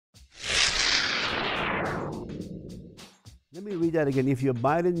Let me read that again. If you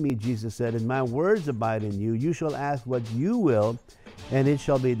abide in me, Jesus said, and my words abide in you, you shall ask what you will, and it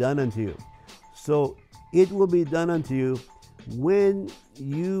shall be done unto you. So it will be done unto you when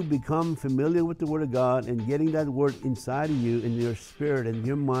you become familiar with the Word of God and getting that Word inside of you, in your spirit and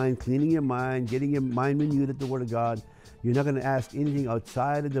your mind, cleaning your mind, getting your mind renewed at the Word of God. You're not going to ask anything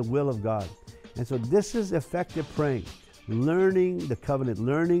outside of the will of God. And so this is effective praying, learning the covenant,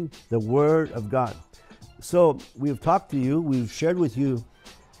 learning the Word of God. So we've talked to you, we've shared with you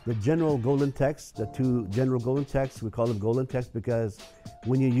the general golden text, the two general golden texts. We call them golden texts because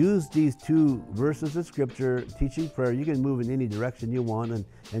when you use these two verses of Scripture teaching prayer, you can move in any direction you want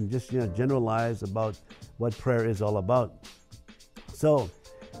and just generalize about what prayer is all about. So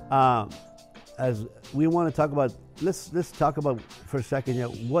as we want to talk about, let's talk about for a second,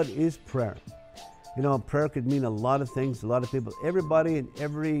 what is prayer? Prayer could mean a lot of things. A lot of people, everybody in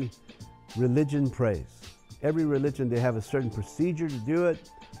every religion prays. Every religion, they have a certain procedure to do it.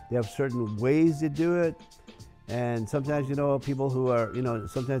 They have certain ways to do it. And sometimes, people who are,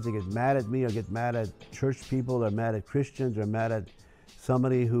 sometimes they get mad at me or get mad at church people or mad at Christians or mad at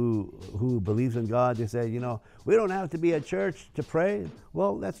somebody who believes in God. They say, we don't have to be at church to pray.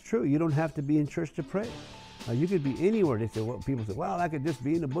 Well, that's true. You don't have to be in church to pray. You could be anywhere. They say, people say, well, I could just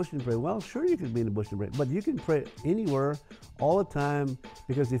be in the bush and pray. Well, sure, you could be in the bush and pray, but you can pray anywhere, all the time,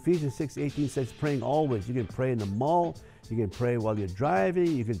 because Ephesians 6:18 says praying always. You can pray in the mall. You can pray while you're driving.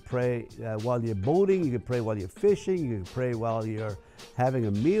 You can pray while you're boating. You can pray while you're fishing. You can pray while you're having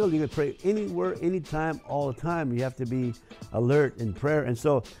a meal. You can pray anywhere, anytime, all the time. You have to be alert in prayer. And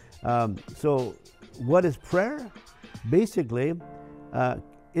so what is prayer? Basically,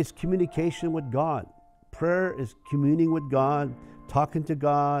 it's communication with God. Prayer is communing with God, talking to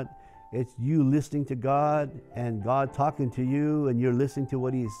God. It's you listening to God and God talking to you, and you're listening to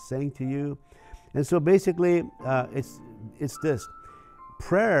what He's saying to you. And so basically, it's this.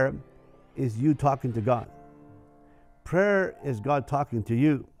 Prayer is you talking to God. Prayer is God talking to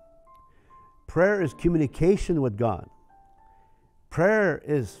you. Prayer is communication with God. Prayer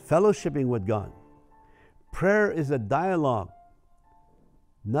is fellowshipping with God. Prayer is a dialogue,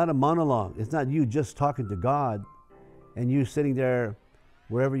 not a monologue. It's not you just talking to God and you sitting there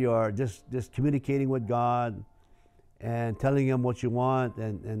wherever you are, just communicating with God and telling Him what you want,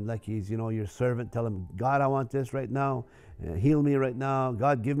 and like He's your servant. Tell Him, God, I want this right now. Heal me right now.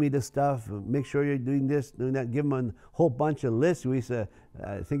 God, give me this stuff. Make sure you're doing this, doing that. Give Him a whole bunch of lists. We used to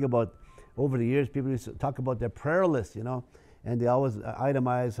think about, over the years, people used to talk about their prayer list, and they always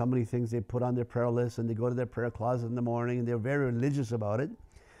itemize how many things they put on their prayer list, and they go to their prayer closet in the morning, and they're very religious about it.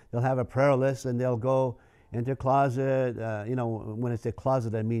 They'll have a prayer list, and they'll go into their closet. When I say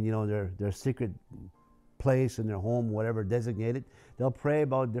closet, I mean their secret place in their home, whatever designated. They'll pray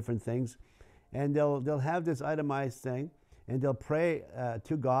about different things, and they'll have this itemized thing, and they'll pray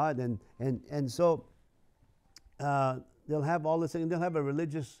to God, and so they'll have all this thing, and they'll have a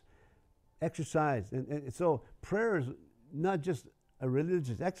religious exercise, and so prayer is not just a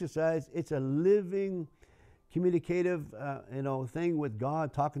religious exercise; it's a living, communicative, thing with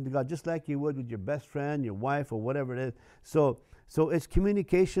God, talking to God, just like you would with your best friend, your wife, or whatever it is. So it's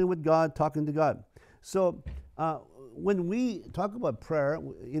communication with God, talking to God. So when we talk about prayer,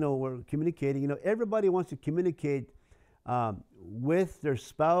 we're communicating. Everybody wants to communicate with their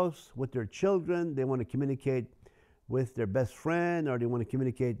spouse, with their children. They want to communicate with their best friend, or they want to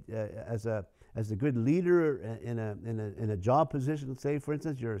communicate as a good leader in a job position. Say, for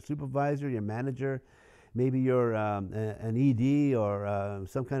instance, you're a supervisor, you're a manager. Maybe you're an ED or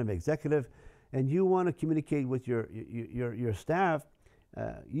some kind of executive, and you want to communicate with your staff.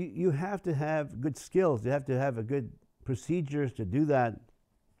 You have to have good skills. You have to have a good procedures to do that,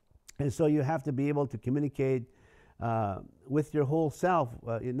 and so you have to be able to communicate with your whole self.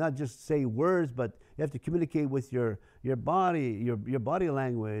 Not just say words, but you have to communicate with your body, your body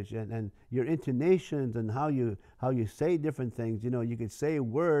language, and your intonations, and how you say different things. You could say a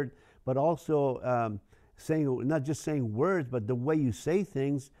word, but also not just saying words, but the way you say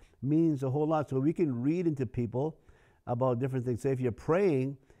things means a whole lot. So we can read into people about different things. Say if you're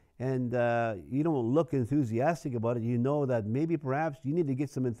praying and you don't look enthusiastic about it, that maybe perhaps you need to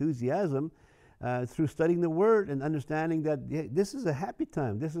get some enthusiasm through studying the Word and understanding that this is a happy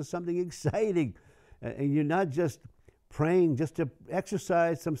time. This is something exciting. And you're not just praying just to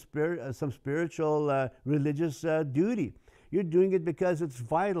exercise some spiritual religious duty. You're doing it because it's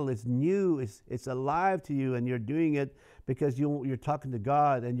vital, it's new, it's alive to you, and you're doing it because you're talking to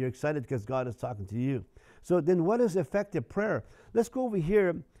God, and you're excited because God is talking to you. So then what is effective prayer? Let's go over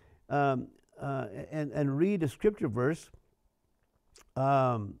here and read a scripture verse.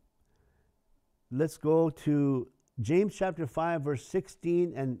 Let's go to James chapter 5, verse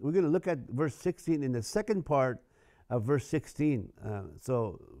 16, and we're going to look at verse 16 in the second part of verse 16.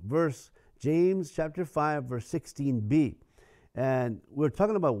 James chapter 5, verse 16b. And we're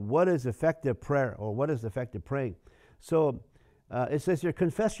talking about what is effective prayer, or what is effective praying. So it says here,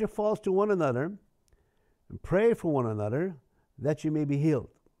 confess your faults to one another, and pray for one another, that you may be healed.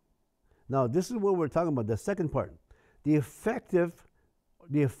 Now, this is what we're talking about, the second part. The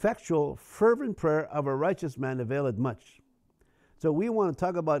effectual, fervent prayer of a righteous man availeth much. So we want to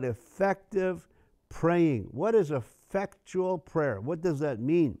talk about effective praying. What is effectual prayer? What does that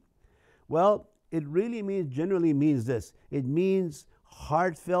mean? Well, it really generally means this. It means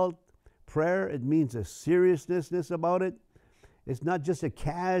heartfelt prayer. It means a seriousness about it. It's not just a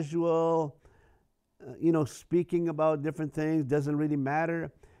casual, speaking about different things. Doesn't really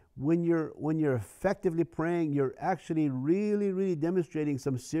matter. When you're effectively praying, you're actually really demonstrating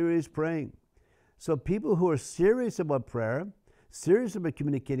some serious praying. So people who are serious about prayer, serious about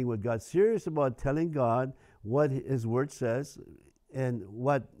communicating with God, serious about telling God what His Word says, and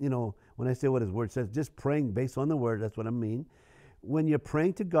what, when I say what His Word says, just praying based on the Word, that's what I mean. When you're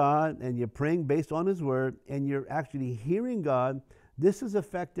praying to God and you're praying based on His Word and you're actually hearing God, this is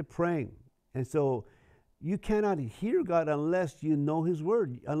effective praying. And so you cannot hear God unless you know His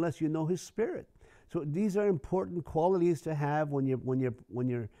Word, unless you know His Spirit. So these are important qualities to have when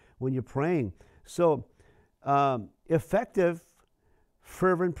you're praying. So effective,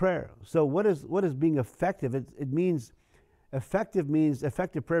 fervent prayer. So what is being effective? It means effective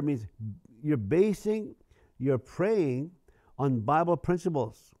prayer means you're basing your praying on Bible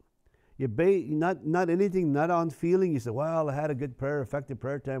principles. You not anything, not on feeling. You say, well, I had a good prayer, effective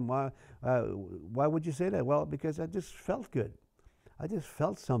prayer time. Why would you say that? Well, because I just felt good. I just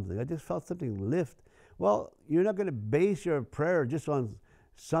felt something. I just felt something lift. Well, you're not going to base your prayer just on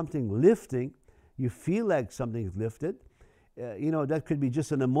something lifting. You feel like something's lifted. That could be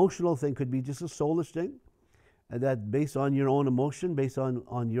just an emotional thing, could be just a soulish thing. That based on your own emotion, based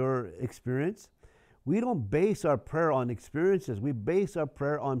on your experience. We don't base our prayer on experiences. We base our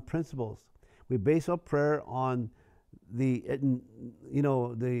prayer on principles. We base our prayer on the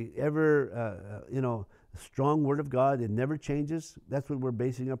ever strong Word of God. It never changes. That's what we're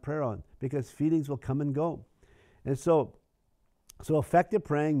basing our prayer on, because feelings will come and go. And so effective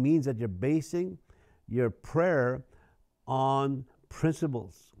praying means that you're basing your prayer on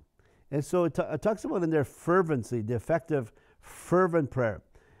principles. And so it talks about in there fervency, the effective fervent prayer.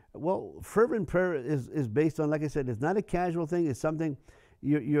 Well, fervent prayer is based on, like I said, it's not a casual thing. It's something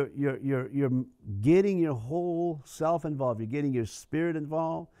you're getting your whole self involved. You're getting your spirit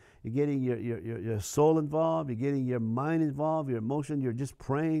involved. You're getting your soul involved. You're getting your mind involved. Your emotion. You're just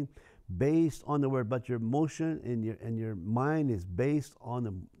praying based on the Word, but your emotion and your mind is based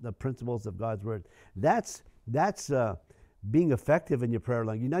on the principles of God's Word. That's being effective in your prayer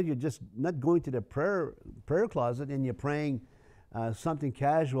life. You're just not going to the prayer closet and you're praying something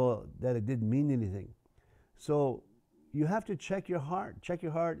casual that it didn't mean anything. So you have to check your heart. Check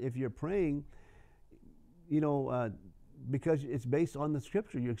your heart if you're praying, because it's based on the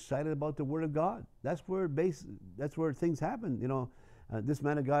Scripture. You're excited about the Word of God. That's where things happen. This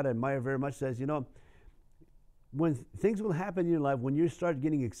man of God I admire very much says, when things will happen in your life, when you start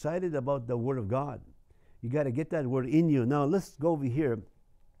getting excited about the Word of God, you got to get that Word in you. Now let's go over here.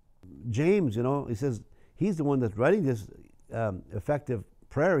 James, he says he's the one that's writing this effective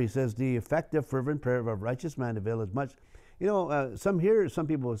prayer. He says the effective fervent prayer of a righteous man availeth much. Some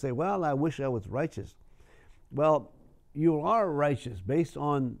people will say, well, I wish I was righteous. Well, you are righteous based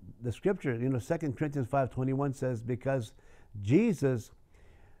on the Scripture. 2 Corinthians 5:21 says, because Jesus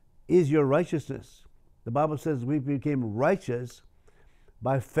is your righteousness. The Bible says we became righteous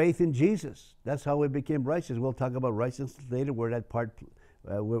by faith in Jesus. That's how we became righteous. We'll talk about righteousness later, where that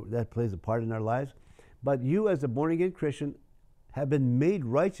plays a part in our lives. But you, as a born-again Christian, have been made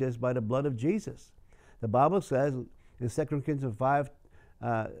righteous by the blood of Jesus. The Bible says in 2 Corinthians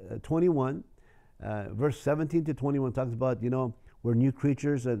 5:21, verse 17 to 21 talks about, we're new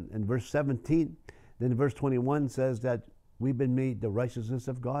creatures, and verse 17, then verse 21 says that we've been made the righteousness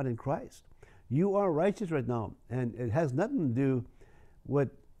of God in Christ. You are righteous right now, and it has nothing to do with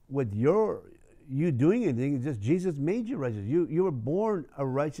you doing anything. It's just Jesus made you righteous. You were born a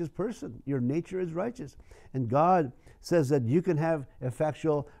righteous person. Your nature is righteous. And God says that you can have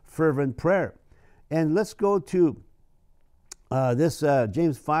effectual, fervent prayer. And let's go to this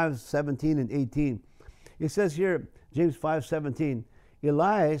James 5:17 and 18. It says here, James 5:17,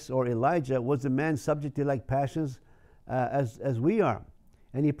 Elias or Elijah was a man subject to like passions as we are.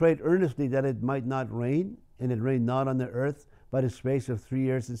 And he prayed earnestly that it might not rain, and it rained not on the earth by the space of 3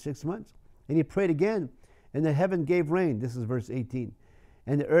 years and 6 months. And he prayed again, And the heaven gave rain. This is verse 18.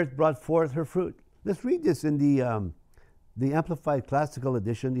 And the earth brought forth her fruit. Let's read this in the Amplified Classical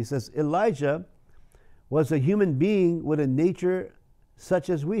Edition. He says, Elijah was a human being with a nature such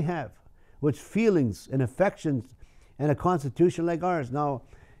as we have, with feelings and affections and a constitution like ours. Now,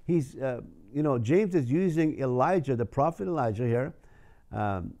 he's, James is using Elijah, the prophet Elijah here,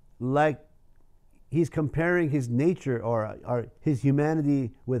 like he's comparing his nature or his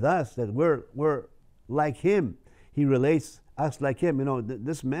humanity with us, that we're like him. He relates us like him.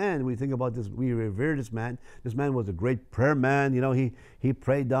 This man, we think about this, we revere this man. This man was a great prayer man. He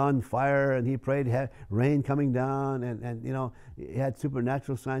prayed down fire, and he prayed had rain coming down, and he had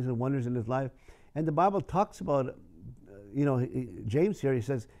supernatural signs and wonders in his life. And the Bible talks about, James here, he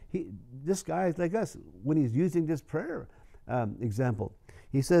says, this guy is like us when he's using this prayer example.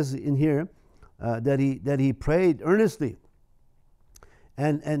 He says in here that he prayed earnestly,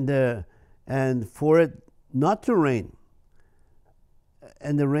 and for it not to rain.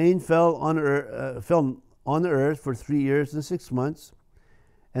 And the rain fell on the earth for 3 years and 6 months,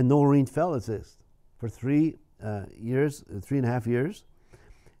 and no rain fell, it says, for 3.5 years.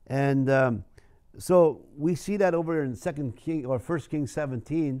 And so we see that over in 2 King or 1 Kings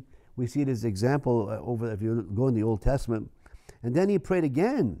 17. We see this example over, if you go in the Old Testament. And then he prayed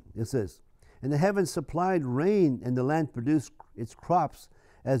again, it says, and the heavens supplied rain, and the land produced its crops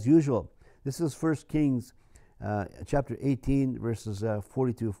as usual. This is 1 Kings chapter 18, verses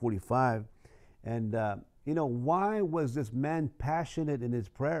 42 45. And, why was this man passionate in his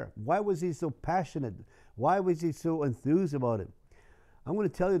prayer? Why was he so passionate? Why was he so enthused about it? I'm going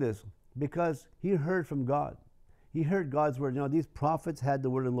to tell you this, because he heard from God. He heard God's word. These prophets had the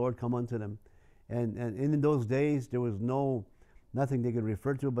word of the Lord come unto them. And in those days, there was nothing they could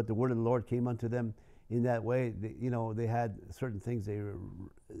refer to, but the word of the Lord came unto them in that way. They had certain things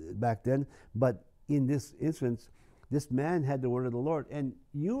back then. But in this instance, this man had the word of the Lord. And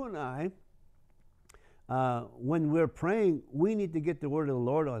you and I, when we're praying, we need to get the word of the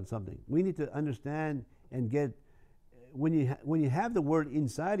Lord on something. We need to understand and get, when you have the word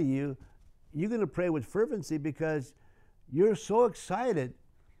inside of you, you're going to pray with fervency, because you're so excited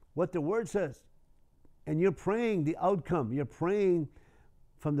what the word says. And you're praying the outcome. You're praying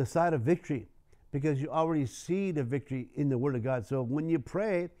from the side of victory, because you already see the victory in the word of God. So when you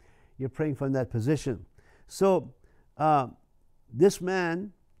pray, you're praying from that position. So this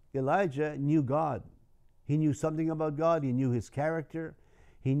man, Elijah, knew God. He knew something about God. He knew his character.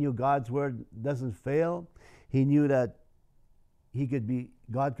 He knew God's word doesn't fail. He knew that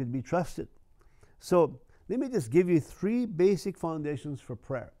God could be trusted. So let me just give you 3 basic foundations for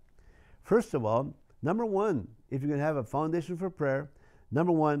prayer. First of all, number 1, if you're going to have a foundation for prayer,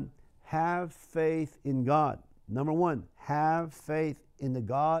 number 1, have faith in God. Number 1, have faith in the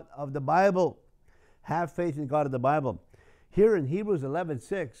God of the Bible. Have faith in the God of the Bible. Here in Hebrews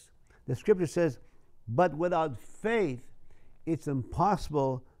 11:6, the scripture says, but without faith, it's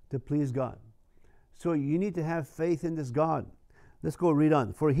impossible to please God. So you need to have faith in this God. Let's go read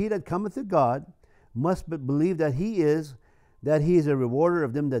on. For he that cometh to God must believe that he is a rewarder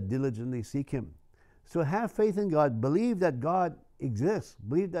of them that diligently seek him. So have faith in God. Believe that God exists.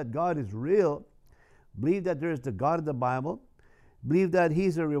 Believe that God is real. Believe that there is the God of the Bible. Believe that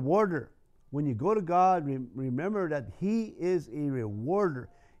he's a rewarder. When you go to God, remember that he is a rewarder.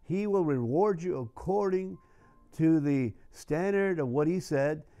 He will reward you according to the standard of what he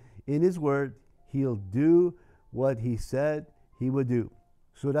said in his word. He'll do what he said he would do.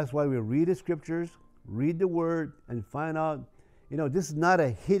 So that's why we read the scriptures, read the word, and find out. This is not a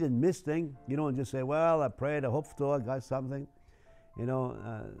hit and miss thing. You don't just say, well, I prayed, I hope so, I got something. A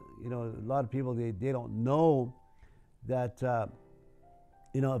lot of people, they don't know that,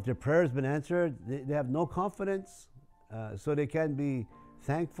 if their prayer has been answered, they have no confidence. So they can't be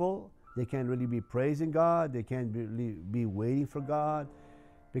thankful. They can't really be praising God. They can't really be waiting for God,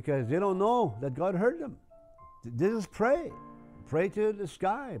 because they don't know that God heard them. They just pray. Pray to the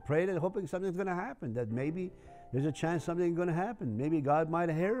sky. Pray that hoping something's going to happen, that maybe there's a chance something's going to happen. Maybe God might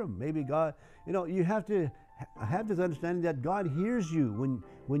hear them. Maybe God, you have to have this understanding that God hears you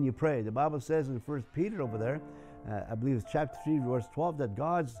when you pray. The Bible says in 1 Peter over there, I believe it's chapter 3, verse 12, that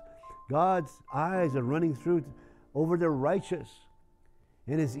God's eyes are running through over the righteous,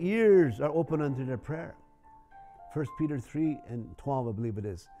 and his ears are open unto their prayer. 1 Peter 3 and 12, I believe it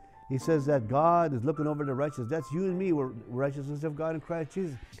is. He says that God is looking over the righteous. That's you and me. We're righteousness of God in Christ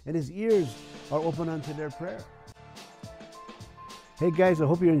Jesus. And his ears are open unto their prayer. Hey guys, I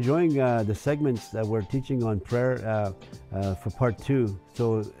hope you're enjoying the segments that we're teaching on prayer for part 2.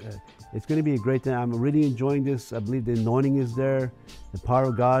 So it's going to be a great time. I'm really enjoying this. I believe the anointing is there. The power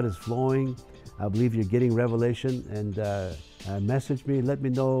of God is flowing. I believe you're getting revelation, and message me. Let me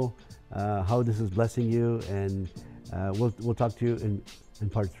know how this is blessing you, and we'll talk to you in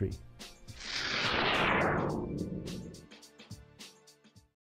part 3.